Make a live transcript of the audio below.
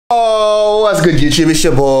Oh, what's good YouTube? It's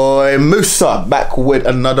your boy Musa back with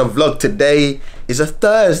another vlog. Today is a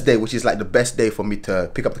Thursday, which is like the best day for me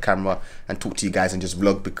to pick up the camera and talk to you guys and just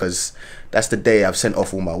vlog, because that's the day I've sent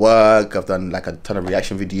off all my work. I've done like a ton of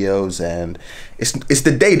reaction videos, and it's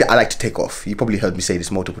the day that I like to take off. You probably heard me say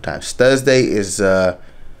this multiple times. Thursday is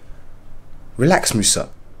relax Musa,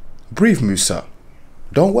 breathe Musa,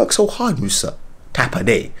 don't work so hard Musa type of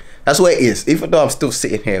day. That's what it is. Even though I'm still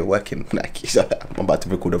sitting here working, like I'm about to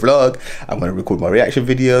record a vlog, I'm gonna record my reaction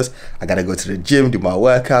videos, I gotta go to the gym, do my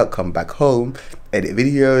workout, come back home, edit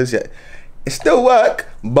videos. Yeah, it's still work,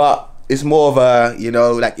 but it's more of a, you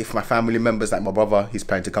know, like if my family members, like my brother, he's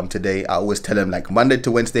planning to come today, I always tell him like Monday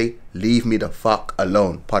to Wednesday, leave me the fuck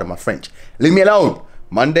alone. Pardon my French. Leave me alone.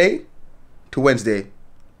 Monday to Wednesday,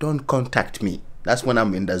 don't contact me. That's when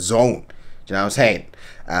I'm in the zone. Do you know what I'm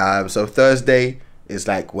saying? So Thursday is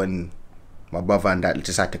like when my brother and dad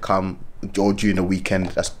decide to come, or during the weekend.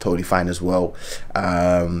 That's totally fine as well.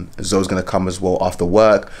 Zoe's gonna come as well after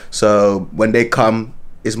work. So when they come,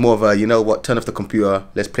 it's more of a, you know what, turn off the computer,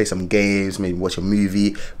 let's play some games, maybe watch a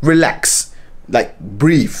movie, relax, like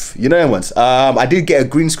breathe, you know what I mean? I did get a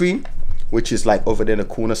green screen, which is like over there in the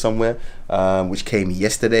corner somewhere, which came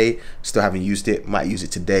yesterday. Still haven't used it. Might use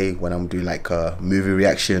it today when I'm doing like a movie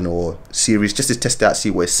reaction or series, just to test it out, see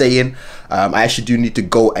what it's saying. I actually do need to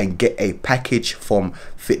go and get a package from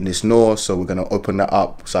Fitness North, so we're gonna open that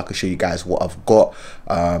up so I can show you guys what I've got.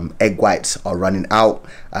 Egg whites are running out,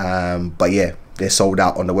 but yeah, they're sold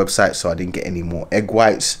out on the website, so I didn't get any more egg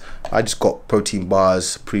whites. I just got protein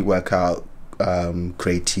bars, pre-workout,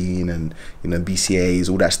 creatine, and you know, BCAAs,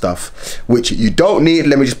 all that stuff, which you don't need.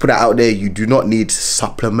 Let me just put that out there. You do not need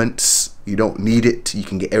supplements. You don't need it. You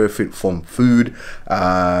can get everything from food.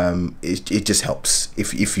 It just helps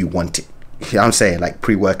if you want it. You know what I'm saying? Like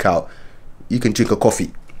pre-workout, you can drink a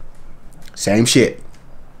coffee, same shit,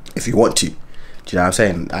 if you want to. Do you know what I'm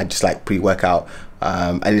saying? I just like pre-workout,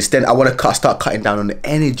 and instead I want to start cutting down on the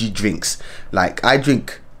energy drinks. Like I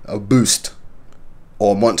drink a Boost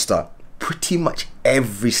or Monster pretty much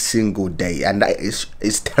every single day, and that is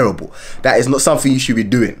terrible. That is not something you should be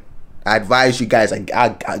doing. I advise you guys,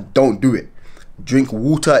 I don't do it. Drink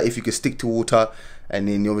water if you can stick to water, and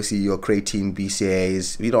then obviously your creatine,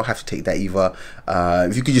 BCAAs, you don't have to take that either.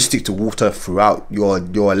 If you could just stick to water throughout, you're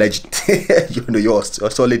a legend. You know, you're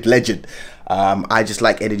a solid legend. I just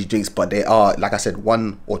like energy drinks, but they are, like I said,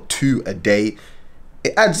 1 or 2 a day.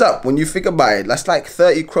 It adds up when you think about it. That's like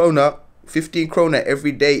 30 krona, 15 krona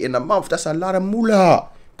every day in a month. That's a lot of moolah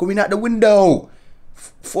going out the window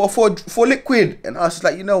for liquid. And I was just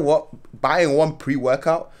like, you know what, buying one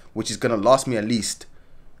pre-workout, which is gonna last me at least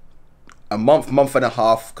a month and a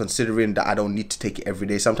half, considering that I don't need to take it every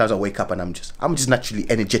day. Sometimes I wake up and I'm just naturally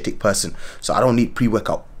energetic person, so I don't need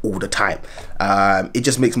pre-workout all the time. It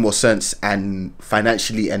just makes more sense, and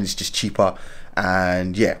financially, and it's just cheaper.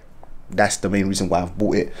 And yeah, that's the main reason why I've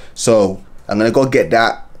bought it. So I'm gonna go get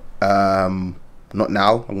that. Not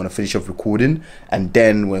now, I'm gonna finish off recording, and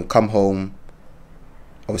then when I come home,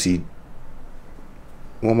 obviously,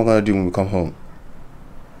 what am I gonna do when we come home?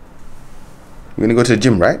 We're gonna go to the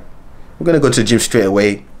gym, right? We're gonna go to the gym straight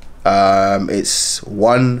away. It's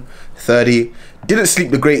 1:30. Didn't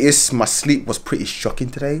sleep the greatest. My sleep was pretty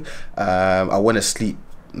shocking today. I went to sleep,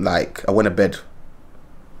 like I went to bed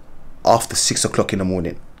after 6 o'clock in the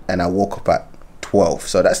morning, and I woke up at 12.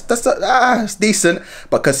 So that's decent,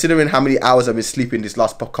 but considering how many hours I've been sleeping this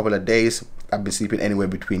last couple of days, I've been sleeping anywhere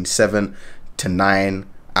between 7 to 9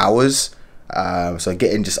 hours. So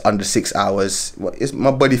getting just under 6 hours.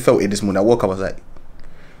 My body felt it this morning. I woke up, I was like,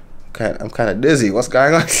 I'm kind of dizzy, what's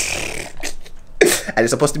going on? And it's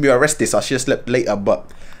supposed to be a rest day, so I should have slept later, but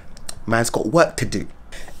man's got work to do.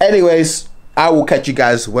 Anyways, I will catch you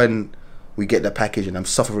guys when we get the package, and I'm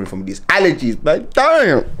suffering from these allergies, man.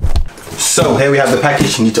 Damn. So here we have the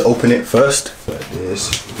package. You need to open it first. Like this.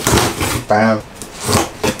 Bam.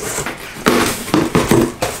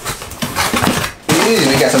 Ooh,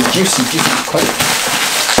 we got some juicy content.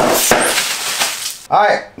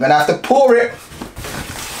 Alright, I'm gonna have to pour it.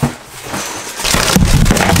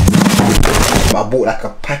 I bought like a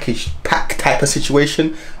pack type of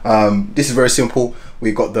situation. This is very simple.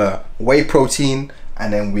 We've got the whey protein,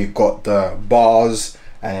 and then we've got the bars,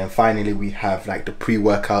 and then finally we have like the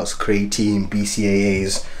pre-workouts, creatine,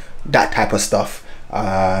 BCAAs, that type of stuff.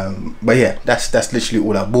 But yeah, that's literally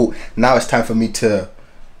all I bought. Now it's time for me to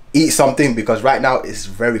eat something, because right now it's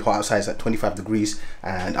very hot outside. It's at 25 degrees,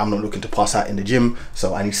 and I'm not looking to pass out in the gym,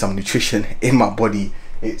 so I need some nutrition in my body.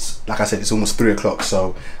 It's like I said, it's almost 3 o'clock,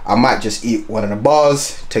 so I might just eat one of the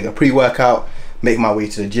bars, take a pre-workout, make my way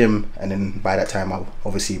to the gym, and then by that time I'll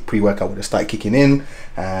obviously pre-workout would have started kicking in,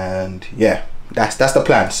 and yeah, that's the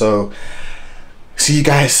plan. So see you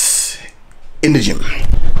guys in the gym.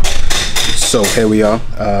 So here we are.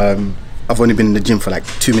 I've only been in the gym for like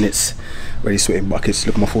 2 minutes, already sweating buckets.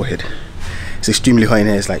 Look at my forehead. It's extremely hot in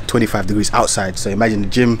here. It's like 25 degrees outside, so imagine the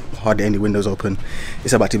gym, hardly any windows open.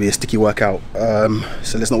 It's about to be a sticky workout,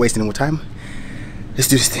 so let's not waste any more time. Let's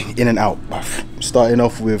do this thing in and out. Starting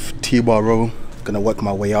off with T-bar row, gonna work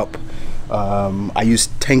my way up. I use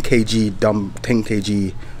 10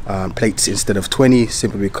 kg plates instead of 20,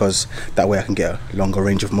 simply because that way I can get a longer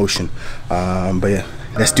range of motion. But yeah,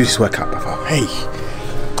 let's do this workout, brother. Hey,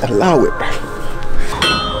 allow it, bro.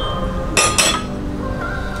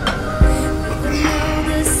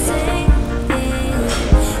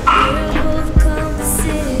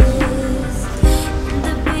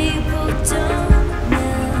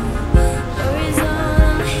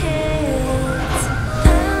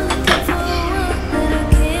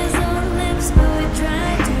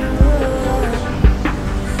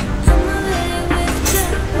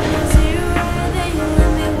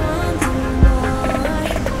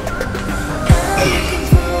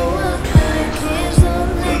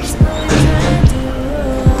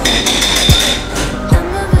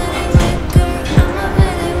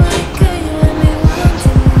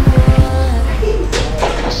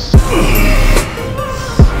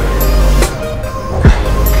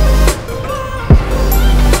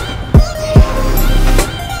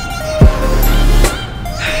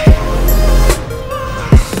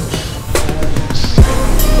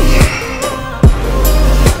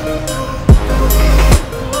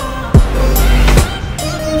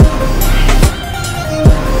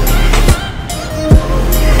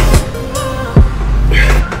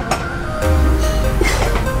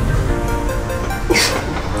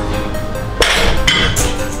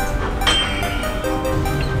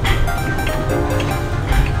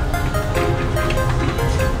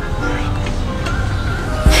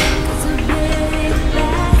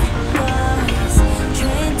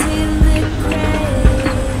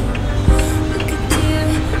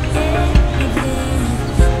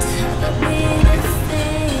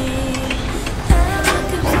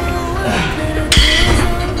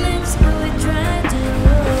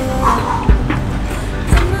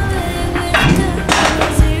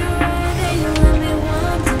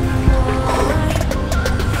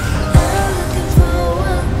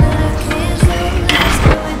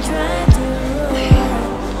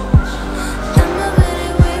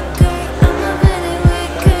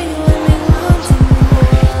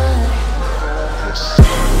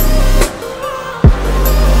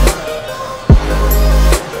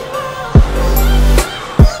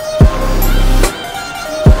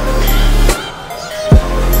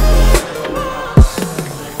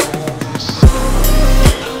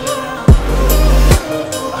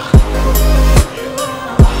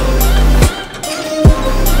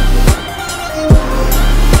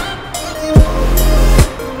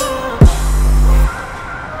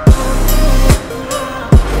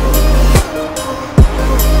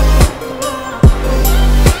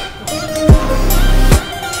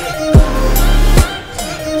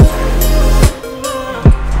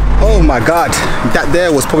 My god, that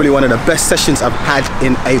there was probably one of the best sessions I've had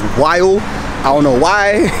in a while. I don't know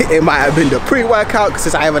why. It might have been the pre-workout,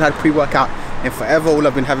 since I haven't had pre-workout in forever. All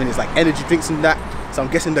I've been having is like energy drinks and that, so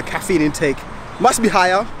I'm guessing the caffeine intake must be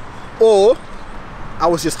higher, or I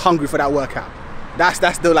was just hungry for that workout.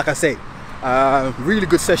 That's still, like I say, really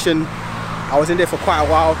good session. I was in there for quite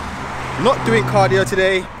a while. Not doing cardio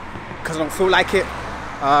today because I don't feel like it,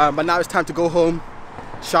 but now it's time to go home,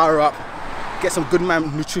 shower up, get some good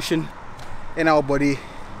man nutrition in our body,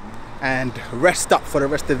 and rest up for the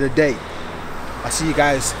rest of the day. I'll see you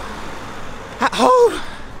guys at home.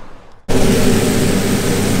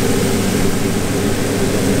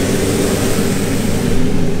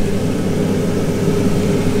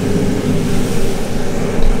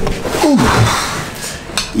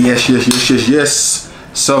 Yes.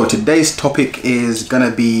 So today's topic is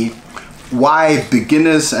gonna be why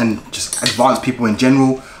beginners and just advanced people in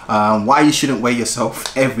general, why you shouldn't weigh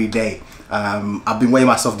yourself every day. I've been weighing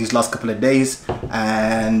myself these last couple of days,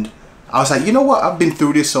 and I was like, you know what, I've been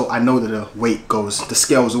through this, so I know that the weight goes, the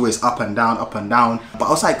scale is always up and down. But I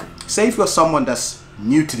was like, say if you're someone that's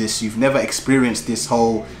new to this, you've never experienced this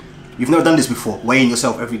whole, you've never done this before, weighing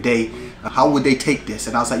yourself every day, how would they take this?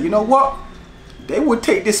 And I was like, you know what, they would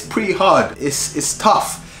take this pretty hard. It's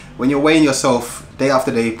tough when you're weighing yourself day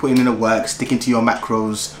after day, putting in the work, sticking to your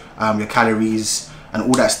macros, your calories and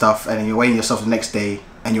all that stuff, and you're weighing yourself the next day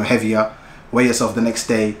and you're heavier. Weigh yourself the next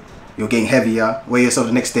day, you're getting heavier. Weigh yourself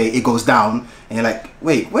the next day, it goes down, and you're like,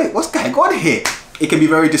 wait, what's going on here? It can be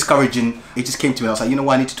very discouraging. It just came to me. I was like, you know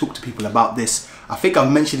what? I need to talk to people about this. I think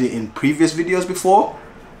I've mentioned it in previous videos before,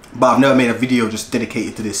 but I've never made a video just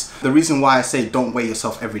dedicated to this. The reason why I say don't weigh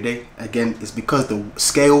yourself every day, again, is because the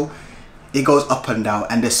scale, it goes up and down,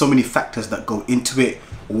 and there's so many factors that go into it.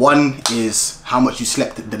 One is how much you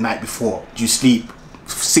slept the night before. Do you sleep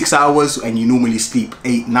 6 hours and you normally sleep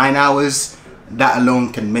 8-9 hours? That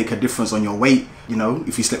alone can make a difference on your weight. You know,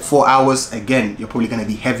 if you slept 4 hours, again, you're probably going to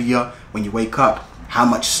be heavier when you wake up. How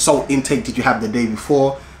much salt intake did you have the day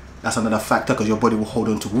before? That's another factor, because your body will hold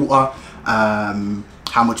on to water.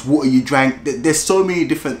 How much water you drank. There's so many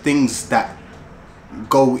different things that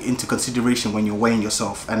go into consideration when you're weighing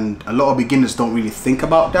yourself, and a lot of beginners don't really think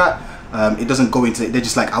about that. It doesn't go into it. They're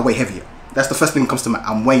just like, I weigh heavier. That's the first thing that comes to mind.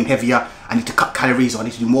 I'm weighing heavier, I need to cut calories, or I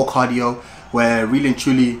need to do more cardio, where really and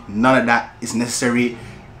truly none of that is necessary.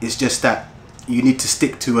 It's just that you need to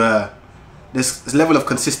stick to this level of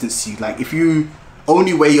consistency. Like, if you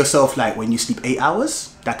only weigh yourself like when you sleep 8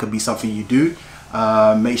 hours, that could be something you do.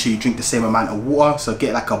 Make sure you drink the same amount of water, so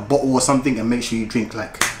get like a bottle or something, and make sure you drink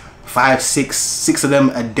like 5, 6 of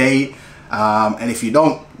them a day. And if you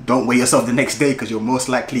don't weigh yourself the next day, because you're most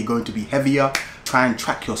likely going to be heavier. Try and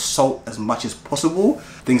track your salt as much as possible,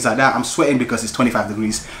 things like that. I'm sweating because it's 25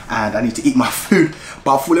 degrees and I need to eat my food.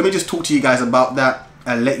 But let me just talk to you guys about that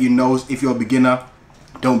and let you know, if you're a beginner,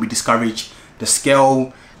 don't be discouraged. The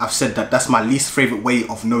scale, I've said that that's my least favorite way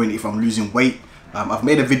of knowing if I'm losing weight. I've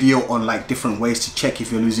made a video on like different ways to check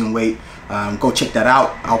if you're losing weight. Go check that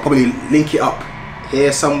out. I'll probably link it up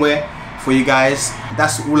here somewhere for you guys.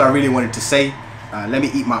 That's all I really wanted to say. Let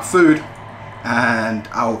me eat my food and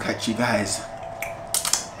I will catch you guys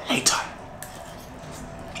later.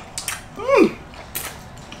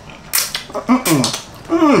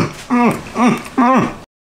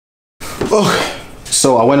 Okay,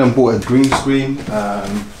 so I went and bought a green screen,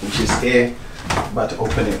 which is here. I'm about to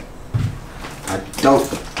open it. I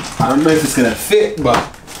don't know if it's gonna fit, but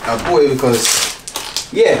I bought it because,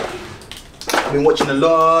 yeah, I've been watching a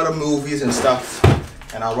lot of movies and stuff,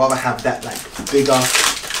 and I'd rather have that like bigger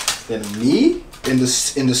than me in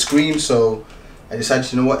the screen. So I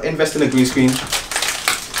decided, you know what, invest in a green screen.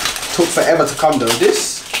 Took forever to come though.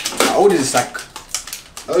 I ordered this like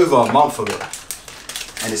over a month ago,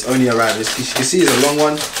 and it's only arrived. As you can see, it's a long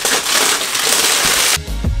one.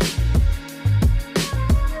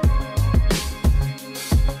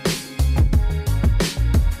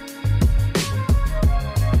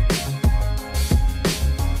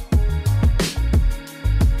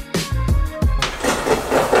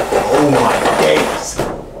 Oh my days.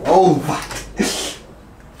 Oh my.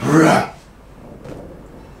 Bruh.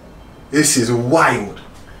 This is wild.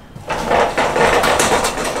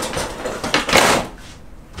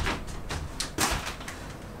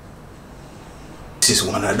 This is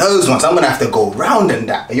one of those ones. I'm gonna have to go round and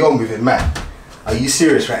that. You're moving mad. Are you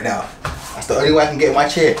serious right now? That's the only way I can get in my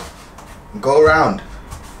chair. Go around.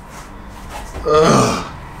 Ugh.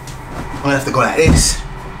 I'm gonna have to go like this.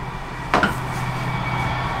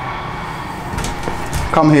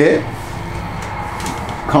 Come here.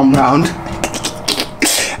 Come round.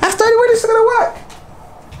 That's the only way this is gonna work.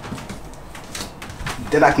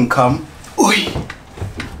 Then I can come. Oi.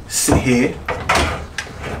 Sit here.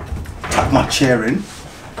 Tuck my chair in.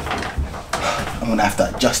 I'm gonna have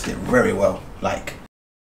to adjust it very well. Like.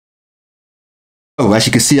 Oh, as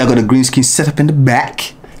you can see, I got a green screen set up in the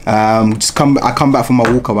back. I come back from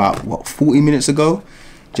my walk about what, 40 minutes ago.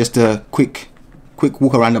 Just a quick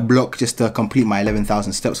walk around the block just to complete my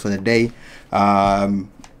 11,000 steps for the day.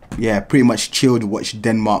 Yeah, pretty much chilled, watched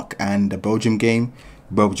Denmark and the Belgium game.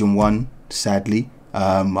 Belgium won, sadly.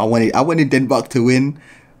 I wanted Denmark to win,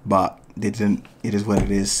 but they didn't. It is what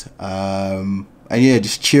it is. And yeah,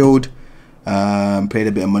 just chilled. Played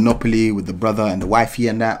a bit of Monopoly with the brother and the wifey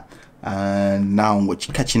and that. And now I'm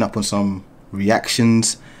catching up on some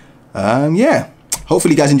reactions. Yeah.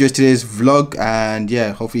 Hopefully you guys enjoyed today's vlog, and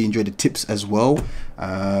yeah, hopefully you enjoyed the tips as well.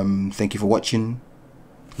 Thank you for watching.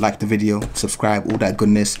 Like the video, subscribe, all that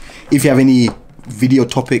goodness. If you have any video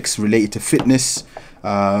topics related to fitness,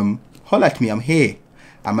 holler at me. I'm here.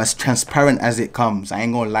 I'm as transparent as it comes. I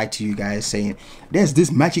ain't gonna lie to you guys saying there's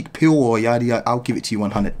this magic pill or yada yada. I'll give it to you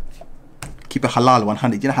 100. Keep it halal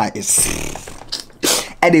 100. You know how it is.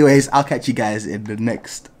 Anyways, I'll catch you guys in the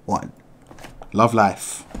next one. Love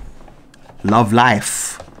life. Love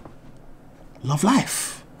life. Love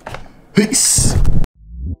life. Peace.